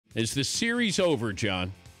Is the series over,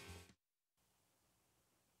 John?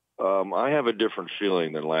 I have a different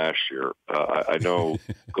feeling than last year. I know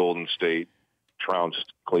Golden State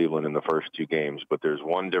trounced Cleveland in the first two games, but there's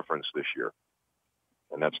one difference this year,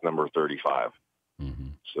 and that's number 35. Mm-hmm.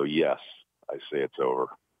 So, yes, I say it's over.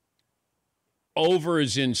 Over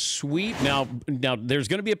is in sweep. Now, there's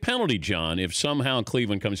going to be a penalty, John, if somehow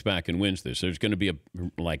Cleveland comes back and wins this. There's going to be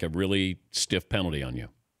a really stiff penalty on you.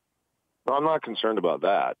 Well, I'm not concerned about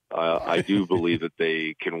that. I do believe that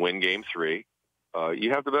they can win Game 3.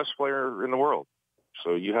 You have the best player in the world,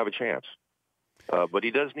 so you have a chance. But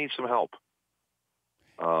he does need some help.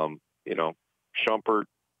 Shumpert,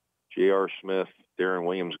 J.R. Smith, Darren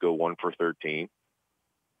Williams go 1 for 13.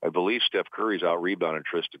 I believe Steph Curry's out-rebounded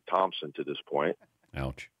Tristan Thompson to this point.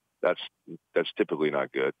 Ouch. That's typically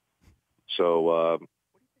not good. So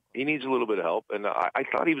he needs a little bit of help. And I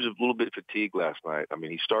thought he was a little bit fatigued last night. I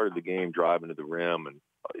mean, he started the game driving to the rim, and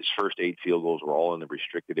his first 8 field goals were all in the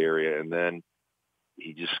restricted area. And then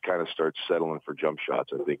he just kind of starts settling for jump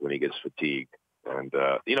shots, I think, when he gets fatigued. And,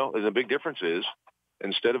 the big difference is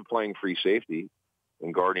instead of playing free safety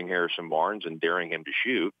and guarding Harrison Barnes and daring him to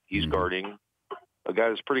shoot, he's guarding a guy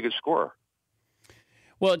that's a pretty good scorer.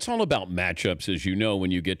 Well, it's all about matchups, as you know,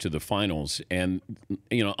 when you get to the finals. And,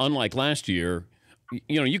 unlike last year,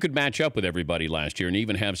 you could match up with everybody last year and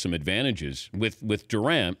even have some advantages. With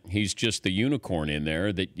Durant, he's just the unicorn in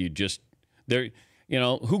there that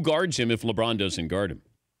who guards him if LeBron doesn't guard him?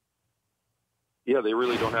 Yeah, they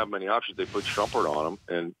really don't have many options. They put Shumpert on him,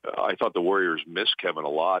 and I thought the Warriors missed Kevin a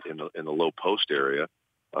lot in the low post area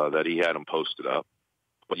that he had him posted up.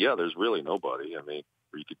 But, yeah, there's really nobody. I mean,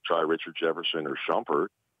 you could try Richard Jefferson or Shumpert.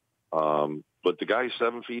 But the guy's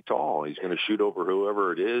 7 feet tall. He's going to shoot over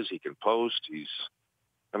whoever it is. He can post.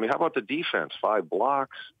 How about the defense? 5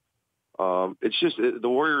 blocks. It's just the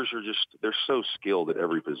Warriors they're so skilled at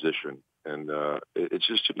every position. And it's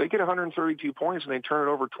just they get 132 points and they turn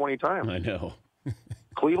it over 20 times. I know.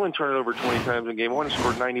 Cleveland turned it over 20 times in Game 1 and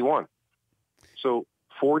scored 91. So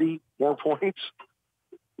 40 more points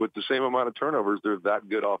with the same amount of turnovers. They're that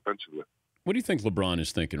good offensively. What do you think LeBron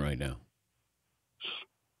is thinking right now?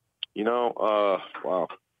 Wow.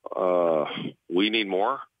 We need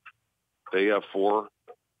more. They have 4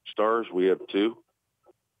 stars. We have 2.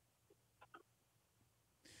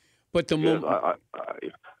 But I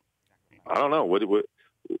don't know. What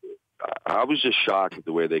I was just shocked at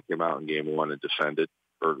the way they came out in Game 1 and defended,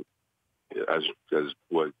 or as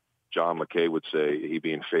what John McKay would say, he'd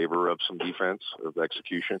be in favor of some defense, of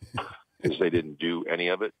execution, because they didn't do any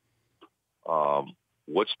of it.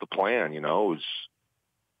 What's the plan? It's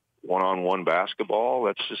one-on-one basketball.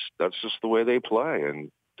 That's just the way they play.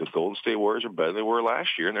 And the Golden State Warriors are better than they were last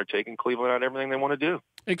year, and they're taking Cleveland out everything they want to do.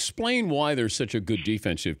 Explain why they're such a good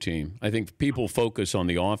defensive team. I think people focus on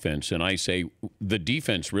the offense, and I say the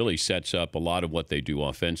defense really sets up a lot of what they do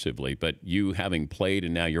offensively. But you having played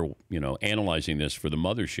and now you're analyzing this for the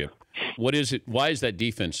mothership, what is it? Why is that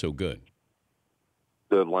defense so good?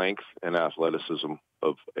 The length and athleticism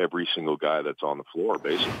of every single guy that's on the floor,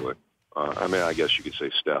 basically. I guess you could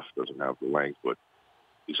say Steph doesn't have the length, but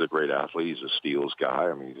he's a great athlete. He's a steals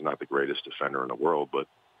guy. I mean, he's not the greatest defender in the world, but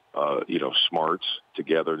smarts,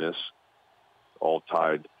 togetherness, all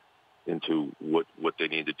tied into what they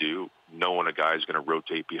need to do. Knowing a guy's going to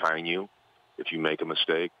rotate behind you if you make a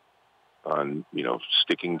mistake, on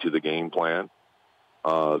sticking to the game plan.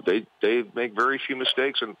 They make very few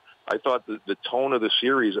mistakes, and I thought the tone of the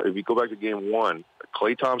series. If you go back to Game 1,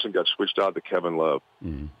 Klay Thompson got switched out to Kevin Love,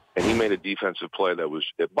 and he made a defensive play that was.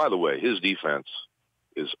 By the way, his defense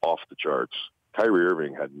is off the charts. Kyrie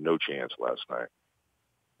Irving had no chance last night.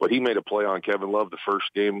 But he made a play on Kevin Love the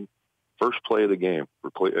first play of the game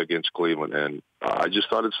against Cleveland, and I just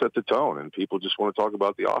thought it set the tone. And people just want to talk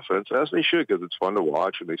about the offense, as they should, because it's fun to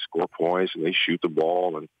watch, and they score points, and they shoot the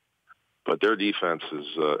ball. But their defense is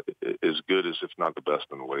as good as, if not the best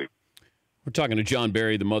in the league. We're talking to John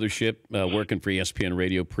Barry, the mothership, working for ESPN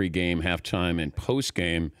Radio pregame, halftime, and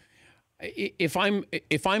postgame. If I'm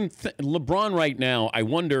LeBron right now, I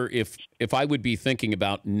wonder if I would be thinking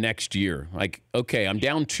about next year. Like, okay, I'm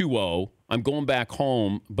down 2-0. I'm going back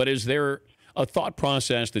home. But is there a thought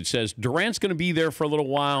process that says Durant's going to be there for a little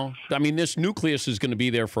while? I mean, this nucleus is going to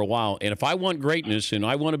be there for a while. And if I want greatness and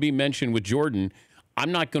I want to be mentioned with Jordan,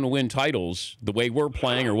 I'm not going to win titles the way we're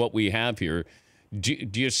playing or what we have here. Do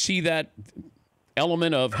you see that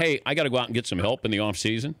element of, hey, I got to go out and get some help in the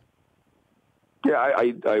offseason? Yeah,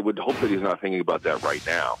 I would hope that he's not thinking about that right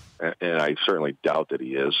now, and I certainly doubt that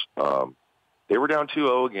he is. They were down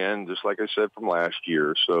 2-0 again, just like I said, from last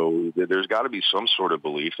year, so there's got to be some sort of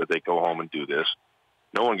belief that they go home and do this.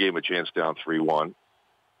 No one gave him a chance down 3-1.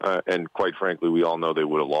 And quite frankly, we all know they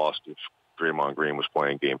would have lost if Draymond Green was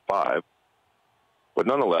playing Game 5. But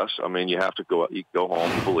nonetheless, I mean, you have to go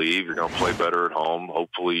home, you believe you're going to play better at home.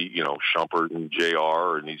 Hopefully, Shumpert and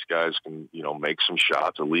JR and these guys can, make some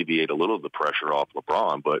shots, alleviate a little of the pressure off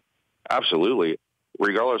LeBron. But absolutely,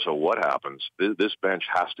 regardless of what happens, this bench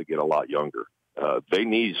has to get a lot younger. They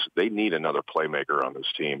need another playmaker on this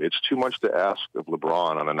team. It's too much to ask of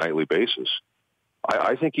LeBron on a nightly basis.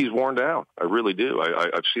 I think he's worn down. I really do.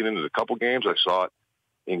 I've seen it in a couple games. I saw it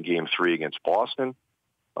in Game 3 against Boston.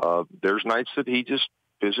 There's nights that he just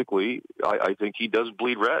physically, I think he does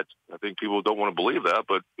bleed red. I think people don't want to believe that,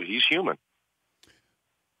 but he's human.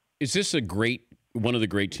 Is this one of the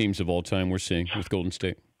great teams of all time we're seeing with Golden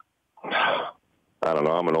State? I don't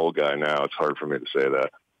know. I'm an old guy now. It's hard for me to say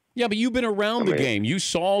that. Yeah, but you've been around the game. You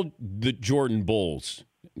saw the Jordan Bulls.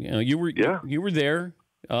 You were there.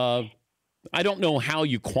 I don't know how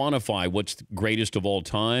you quantify what's the greatest of all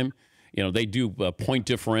time. They do point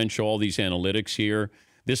differential, all these analytics here.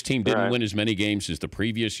 This team didn't win as many games as the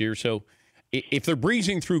previous year. So if they're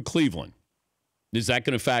breezing through Cleveland, is that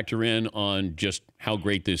going to factor in on just how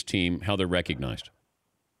great this team, how they're recognized?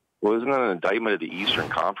 Well, isn't that an indictment of the Eastern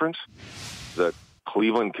Conference that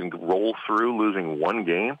Cleveland can roll through losing one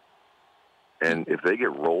game? And if they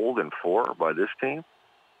get rolled in 4 by this team,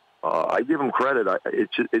 I give them credit.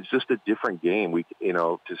 It's just a different game.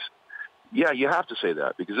 Yeah, you have to say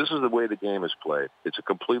that because this is the way the game is played. It's a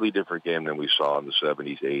completely different game than we saw in the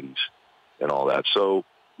 70s, 80s, and all that. So,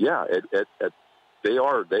 yeah, they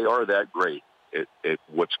are that great at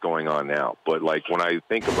what's going on now. But, like, when I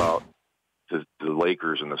think about the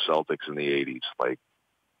Lakers and the Celtics in the 80s, like,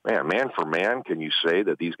 man for man, can you say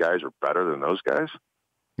that these guys are better than those guys?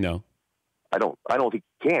 No. I don't think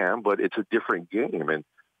you can, but it's a different game. And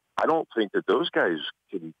I don't think that those guys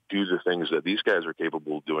can do the things that these guys are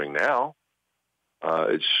capable of doing now.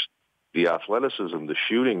 It's the athleticism, the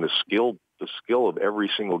shooting, the skill of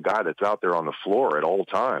every single guy that's out there on the floor at all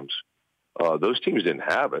times. Those teams didn't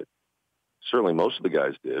have it. Certainly most of the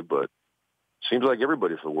guys did, but it seems like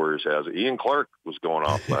everybody for the Warriors has it. Ian Clark was going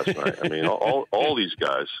off last night. I mean, all these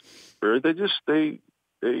guys,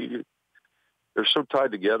 they're so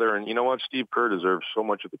tied together. And you know what? Steve Kerr deserves so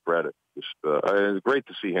much of the credit. It's great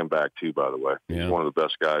to see him back, too, by the way. Yeah. He's one of the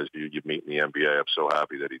best guys you meet in the NBA. I'm so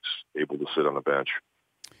happy that he's able to sit on the bench.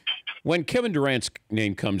 When Kevin Durant's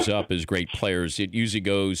name comes up as great players, it usually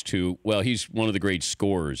goes to, well, he's one of the great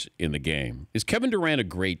scorers in the game. Is Kevin Durant a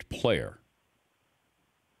great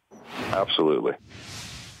Absolutely.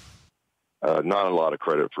 Not a lot of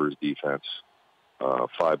credit for his defense.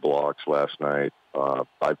 5 blocks last night.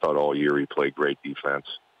 I thought all year he played great defense.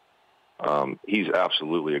 He's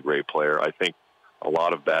absolutely a great player. I think a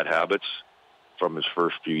lot of bad habits from his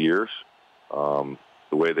first few years.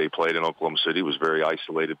 The way they played in Oklahoma City was very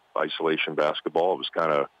isolation basketball. It was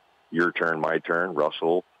kind of your turn, my turn.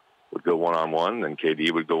 Russell would go one-on-one, and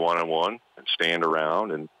KD would go one-on-one and stand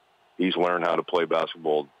around, and he's learned how to play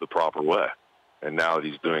basketball the proper way. And now that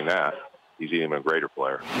he's doing that, he's even a greater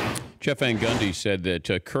player. Jeff Van Gundy said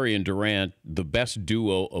that Curry and Durant, the best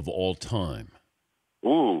duo of all time.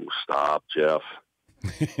 Ooh, stop, Jeff.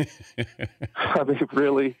 I mean,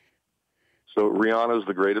 really? So Rihanna's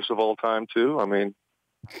the greatest of all time, too? I mean,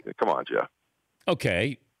 come on, Jeff.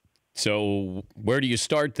 Okay. So where do you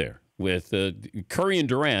start there? With Curry and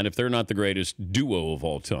Durant, if they're not the greatest duo of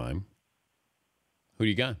all time, who do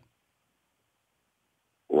you got?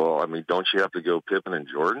 Well, I mean, don't you have to go Pippen and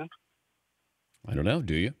Jordan? I don't know.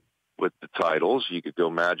 Do you? With the titles, you could go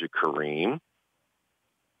Magic Kareem.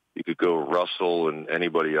 You could go Russell and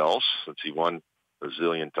anybody else since he won a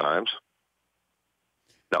zillion times.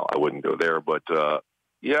 No, I wouldn't go there. But,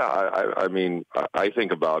 I mean, I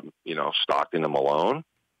think about, Stockton and Malone,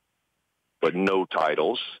 but no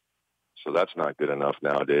titles. So that's not good enough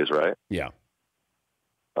nowadays, right? Yeah.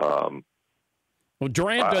 Well,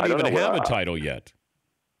 Durant doesn't even have a title yet.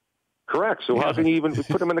 Correct. So how can you even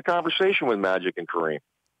put him in the conversation with Magic and Kareem?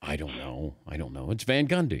 I don't know. It's Van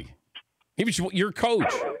Gundy. He was your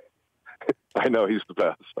coach. I know he's the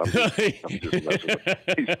best. I'm just messing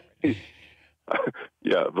with him.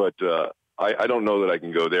 Yeah, but I don't know that I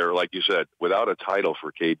can go there. Like you said, without a title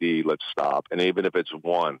for KD, let's stop. And even if it's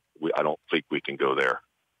one, I don't think we can go there.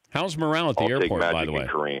 How's morale at the airport, by the way?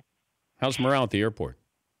 Kareem. How's morale at the airport?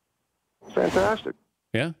 Fantastic.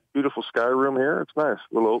 Yeah? Beautiful sky room here. It's nice.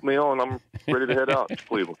 A little oatmeal, and I'm ready to head out to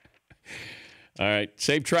Cleveland. All right.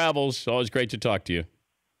 Safe travels. Always great to talk to you.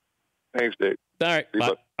 Thanks, Dave. All right.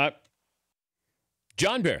 Bye.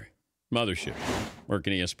 John Barry, Mothership,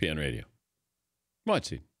 working ESPN Radio. What's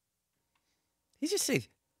he? He just say,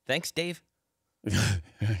 thanks, Dave.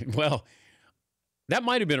 Well, That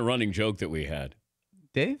might have been a running joke that we had.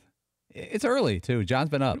 Dave? It's early, too. John's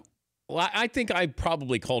been up. Well, I think I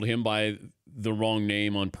probably called him by the wrong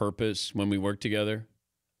name on purpose when we worked together.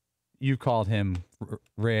 You called him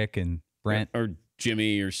Rick and Brent. Or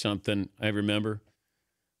Jimmy or something, I remember.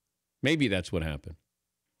 Maybe that's what happened.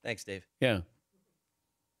 Thanks, Dave. Yeah.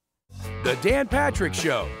 The Dan Patrick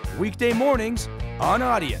Show, weekday mornings on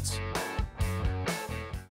Audience.